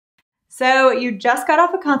So you just got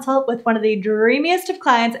off a consult with one of the dreamiest of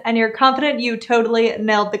clients and you're confident you totally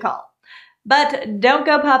nailed the call. But don't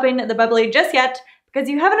go popping the bubbly just yet because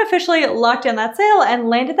you haven't officially locked in that sale and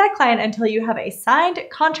landed that client until you have a signed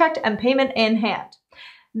contract and payment in hand.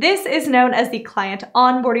 This is known as the client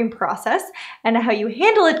onboarding process, and how you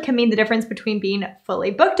handle it can mean the difference between being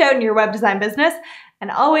fully booked out in your web design business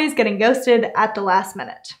and always getting ghosted at the last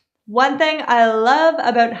minute. One thing I love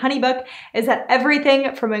about Honeybook is that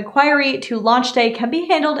everything from inquiry to launch day can be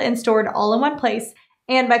handled and stored all in one place,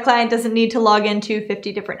 and my client doesn't need to log into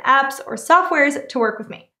 50 different apps or softwares to work with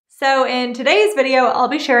me. So in today's video, I'll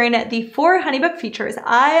be sharing the 4 Honeybook features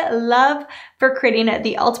I love for creating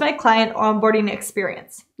the ultimate client onboarding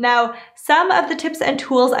experience. Now, some of the tips and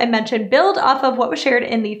tools I mentioned build off of what was shared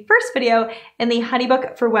in the first video in the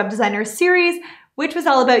Honeybook for Web Designers series, which was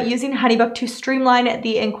all about using Honeybook to streamline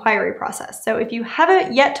the inquiry process. So if you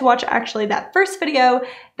haven't yet to watch actually that first video,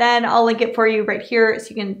 then I'll link it for you right here so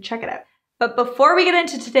you can check it out. But before we get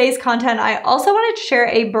into today's content, I also wanted to share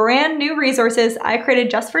a brand new resources I created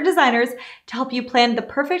just for designers to help you plan the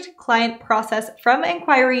perfect client process from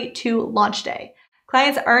inquiry to launch day.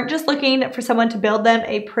 Clients aren't just looking for someone to build them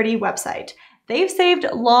a pretty website. They've saved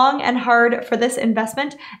long and hard for this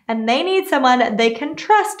investment, and they need someone they can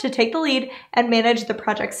trust to take the lead and manage the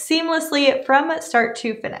project seamlessly from start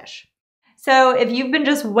to finish. So if you've been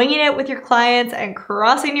just winging it with your clients and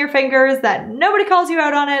crossing your fingers that nobody calls you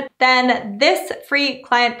out on it, then this free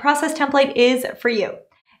client process template is for you.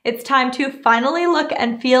 It's time to finally look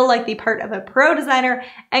and feel like the part of a pro designer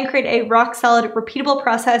and create a rock solid, repeatable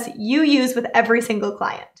process you use with every single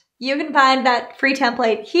client. You can find that free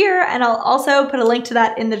template here, and I'll also put a link to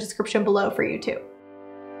that in the description below for you too.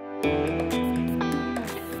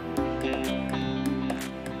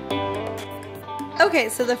 Okay,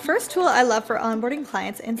 so the first tool I love for onboarding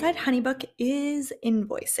clients inside Honeybook is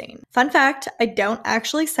invoicing. Fun fact, I don't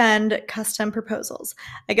actually send custom proposals.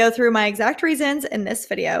 I go through my exact reasons in this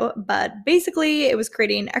video, but basically it was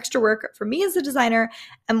creating extra work for me as a designer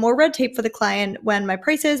and more red tape for the client when my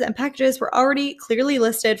prices and packages were already clearly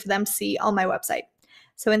listed for them to see on my website.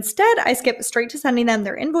 So instead, I skip straight to sending them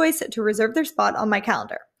their invoice to reserve their spot on my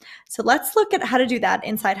calendar. So let's look at how to do that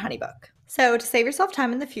inside Honeybook. So to save yourself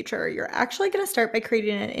time in the future, you're actually going to start by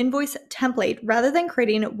creating an invoice template rather than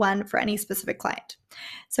creating one for any specific client.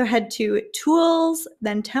 So head to Tools,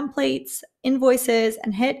 then Templates, Invoices,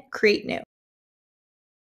 and hit Create New.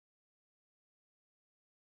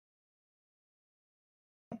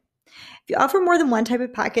 If you offer more than one type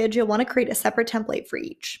of package, you'll want to create a separate template for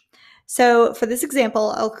each. So for this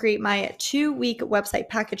example, I'll create my 2-week website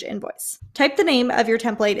package invoice. Type the name of your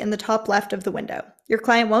template in the top left of the window. Your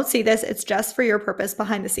client won't see this, it's just for your purpose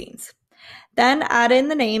behind the scenes. Then add in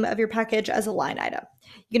the name of your package as a line item.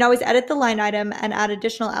 You can always edit the line item and add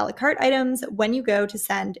additional a la carte items when you go to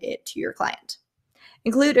send it to your client.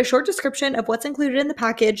 Include a short description of what's included in the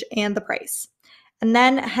package and the price. And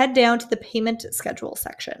then head down to the payment schedule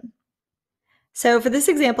section. So for this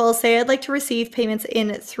example, say I'd like to receive payments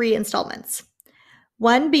in 3 installments.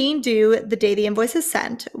 1 being due the day the invoice is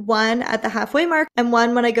sent, 1 at the halfway mark, and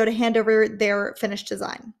 1 when I go to hand over their finished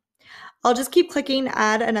design. I'll just keep clicking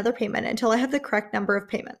add another payment until I have the correct number of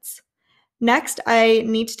payments. Next, I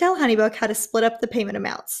need to tell Honeybook how to split up the payment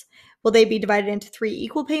amounts. Will they be divided into 3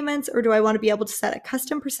 equal payments, or do I want to be able to set a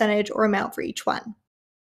custom percentage or amount for each one?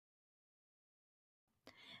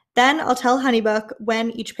 Then I'll tell Honeybook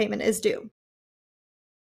when each payment is due.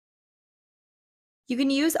 You can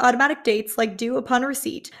use automatic dates like due upon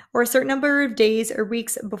receipt or a certain number of days or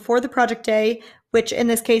weeks before the project day, which in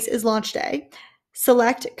this case is launch day.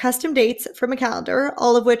 Select custom dates from a calendar,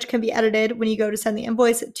 all of which can be edited when you go to send the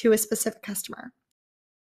invoice to a specific customer.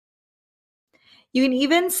 You can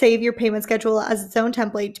even save your payment schedule as its own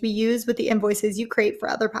template to be used with the invoices you create for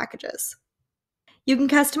other packages. You can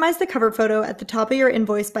customize the cover photo at the top of your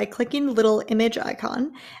invoice by clicking the little image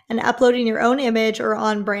icon and uploading your own image or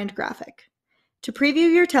on-brand graphic. To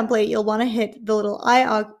preview your template, you'll want to hit the little eye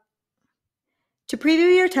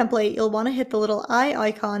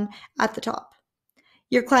icon at the top.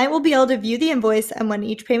 Your client will be able to view the invoice and when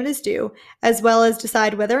each payment is due, as well as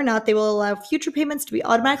decide whether or not they will allow future payments to be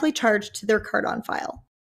automatically charged to their card on file.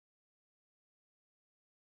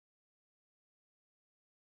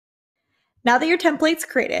 Now that your template's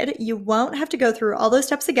created, you won't have to go through all those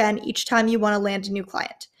steps again each time you want to land a new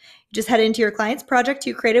client. You just head into your client's project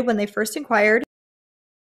you created when they first inquired,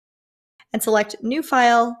 and select New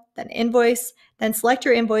File, then Invoice, then select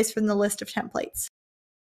your invoice from the list of templates.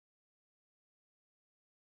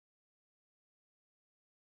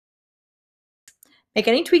 Make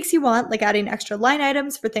any tweaks you want, like adding extra line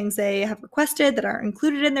items for things they have requested that aren't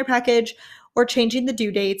included in their package, or changing the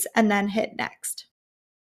due dates, and then hit Next.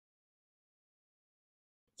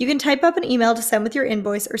 You can type up an email to send with your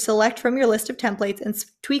invoice or select from your list of templates and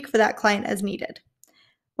tweak for that client as needed.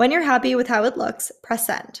 When you're happy with how it looks, press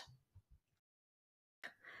Send.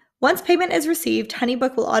 Once payment is received,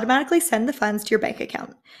 Honeybook will automatically send the funds to your bank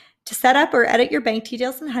account. To set up or edit your bank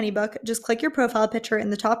details in Honeybook, just click your profile picture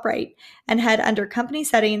in the top right and head under Company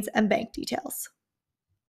Settings and Bank Details.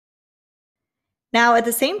 Now, at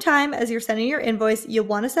the same time as you're sending your invoice, you'll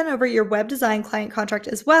want to send over your web design client contract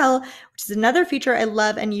as well, which is another feature I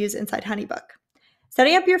love and use inside Honeybook.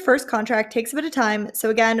 Setting up your first contract takes a bit of time, so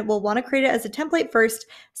again, we'll want to create it as a template first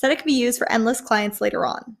so that it can be used for endless clients later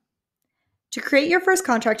on. To create your first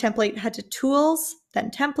contract template, head to Tools,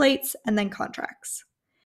 then Templates, and then Contracts.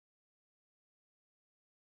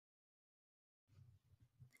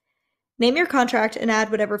 Name your contract and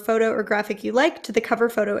add whatever photo or graphic you like to the cover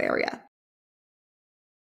photo area.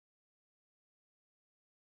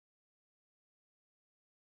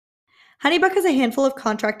 Honeybook has a handful of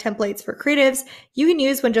contract templates for creatives you can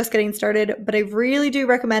use when just getting started, but I really do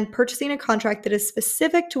recommend purchasing a contract that is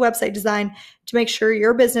specific to website design to make sure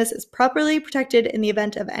your business is properly protected in the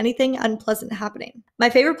event of anything unpleasant happening.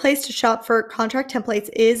 My favorite place to shop for contract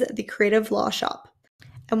templates is the Creative Law Shop.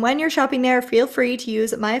 And when you're shopping there, feel free to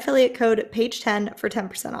use my affiliate code Paige10 for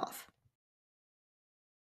 10% off.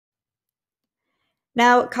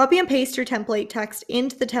 Now, copy and paste your template text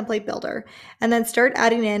into the template builder, and then start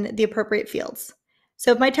adding in the appropriate fields.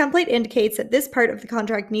 So if my template indicates that this part of the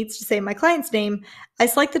contract needs to say my client's name, I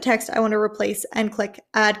select the text I want to replace and click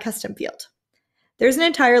Add Custom Field. There's an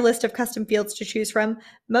entire list of custom fields to choose from,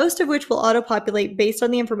 most of which will auto-populate based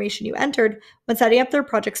on the information you entered when setting up their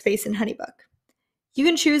project space in Honeybook. You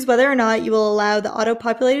can choose whether or not you will allow the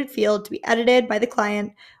auto-populated field to be edited by the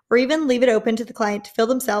client, or even leave it open to the client to fill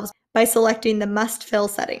themselves by selecting the Must Fill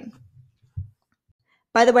setting.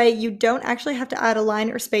 By the way, you don't actually have to add a line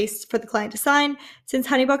or space for the client to sign, since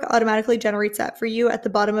Honeybook automatically generates that for you at the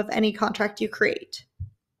bottom of any contract you create.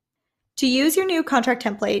 To use your new contract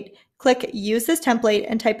template, click Use this template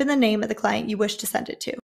and type in the name of the client you wish to send it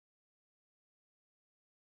to.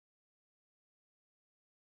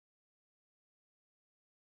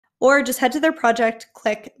 Or just head to their project,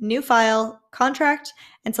 click New File, Contract,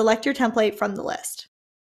 and select your template from the list.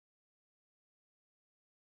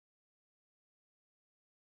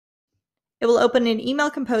 It will open an email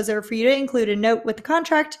composer for you to include a note with the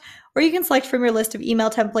contract, or you can select from your list of email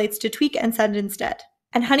templates to tweak and send instead.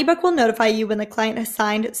 And Honeybook will notify you when the client has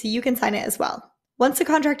signed so you can sign it as well. Once the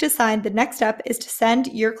contract is signed, the next step is to send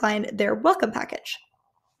your client their welcome package.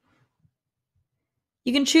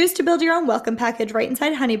 You can choose to build your own welcome package right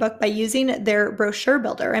inside Honeybook by using their brochure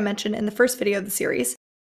builder I mentioned in the first video of the series.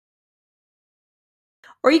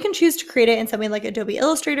 Or you can choose to create it in something like Adobe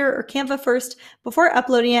Illustrator or Canva first before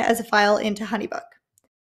uploading it as a file into Honeybook.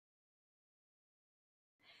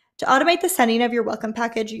 To automate the sending of your welcome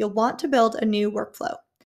package, you'll want to build a new workflow.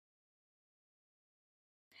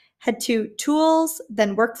 Head to Tools,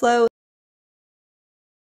 then Workflow,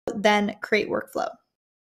 then Create Workflow.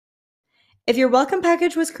 If your welcome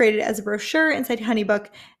package was created as a brochure inside Honeybook,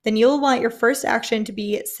 then you'll want your first action to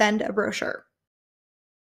be Send a Brochure.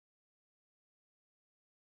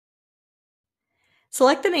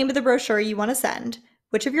 Select the name of the brochure you want to send,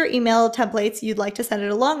 which of your email templates you'd like to send it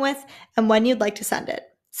along with, and when you'd like to send it.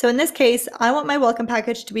 So in this case, I want my welcome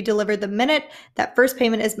package to be delivered the minute that first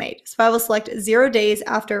payment is made, so I will select 0 days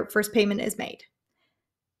after first payment is made.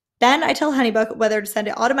 Then I tell Honeybook whether to send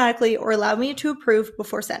it automatically or allow me to approve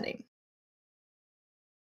before sending.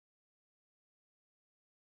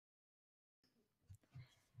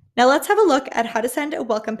 Now let's have a look at how to send a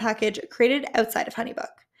welcome package created outside of Honeybook.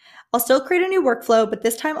 I'll still create a new workflow, but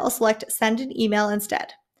this time I'll select Send an Email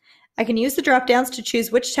instead. I can use the drop-downs to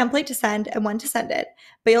choose which template to send and when to send it,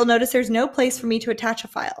 but you'll notice there's no place for me to attach a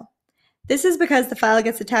file. This is because the file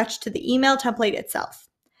gets attached to the email template itself.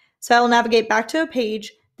 So I will navigate back to a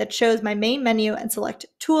page that shows my main menu and select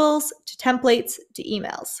Tools to Templates to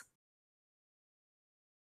Emails.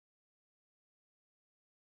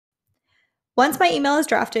 Once my email is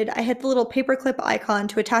drafted, I hit the little paperclip icon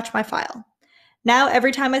to attach my file. Now,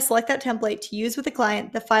 every time I select that template to use with a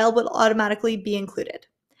client, the file will automatically be included.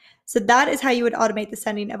 So that is how you would automate the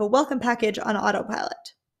sending of a welcome package on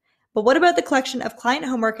autopilot. But what about the collection of client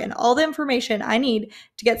homework and all the information I need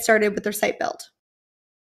to get started with their site build?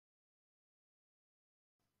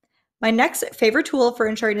 My next favorite tool for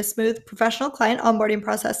ensuring a smooth, professional client onboarding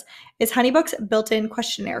process is Honeybook's built-in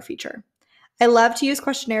questionnaire feature. I love to use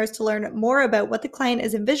questionnaires to learn more about what the client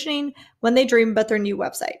is envisioning when they dream about their new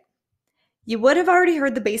website. You would have already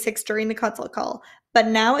heard the basics during the consult call, but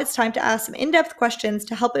now it's time to ask some in-depth questions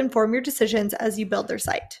to help inform your decisions as you build their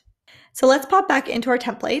site. So let's pop back into our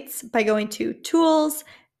templates by going to Tools,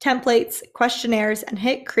 Templates, Questionnaires, and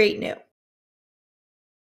hit Create New.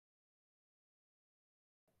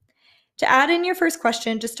 To add in your first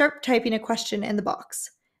question, just start typing a question in the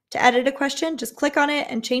box. To edit a question, just click on it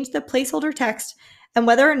and change the placeholder text and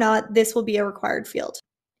whether or not this will be a required field.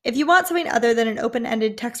 If you want something other than an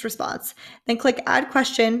open-ended text response, then click Add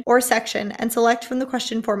Question or Section and select from the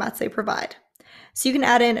question formats they provide. So you can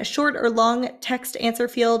add in a short or long text answer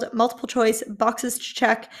field, multiple choice, boxes to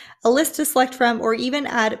check, a list to select from, or even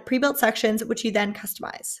add pre-built sections which you then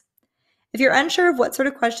customize. If you're unsure of what sort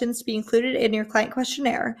of questions to be included in your client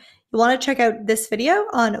questionnaire, you'll want to check out this video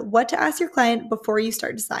on what to ask your client before you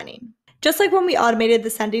start designing. Just like when we automated the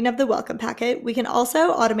sending of the welcome packet, we can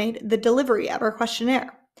also automate the delivery of our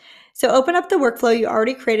questionnaire. So open up the workflow you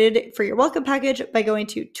already created for your welcome package by going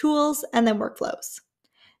to Tools and then Workflows.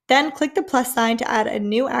 Then click the plus sign to add a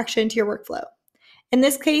new action to your workflow. In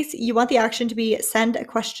this case, you want the action to be Send a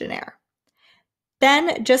Questionnaire.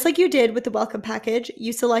 Then, just like you did with the welcome package,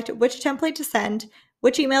 you select which template to send,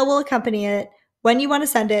 which email will accompany it, when you want to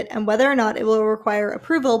send it, and whether or not it will require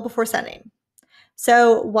approval before sending.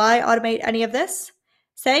 So why automate any of this?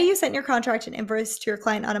 Say you sent your contract and invoice to your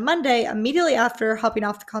client on a Monday immediately after hopping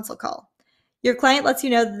off the consult call. Your client lets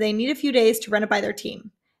you know that they need a few days to run it by their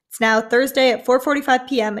team. It's now Thursday at 4:45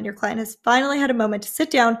 p.m. and your client has finally had a moment to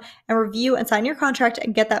sit down and review and sign your contract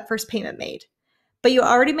and get that first payment made. But you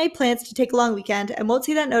already made plans to take a long weekend and won't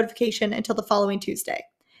see that notification until the following Tuesday.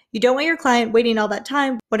 You don't want your client waiting all that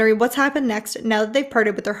time, wondering what's happened next now that they've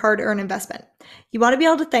parted with their hard-earned investment. You want to be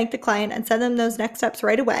able to thank the client and send them those next steps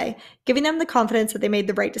right away, giving them the confidence that they made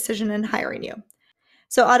the right decision in hiring you.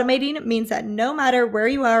 So automating means that no matter where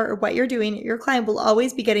you are or what you're doing, your client will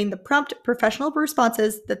always be getting the prompt, professional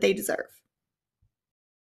responses that they deserve.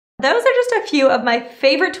 Those are just a few of my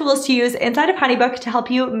favorite tools to use inside of Honeybook to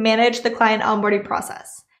help you manage the client onboarding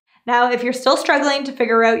process. Now, if you're still struggling to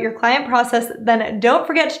figure out your client process, then don't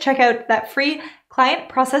forget to check out that free client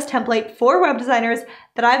process template for web designers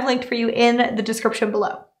that I've linked for you in the description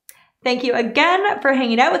below. Thank you again for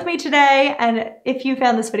hanging out with me today, and if you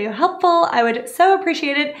found this video helpful, I would so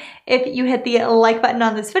appreciate it if you hit the like button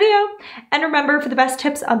on this video. And remember, for the best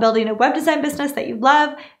tips on building a web design business that you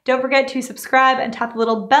love, don't forget to subscribe and tap the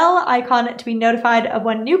little bell icon to be notified of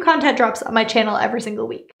when new content drops on my channel every single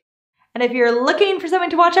week. And if you're looking for something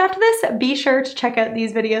to watch after this, be sure to check out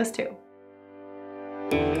these videos too.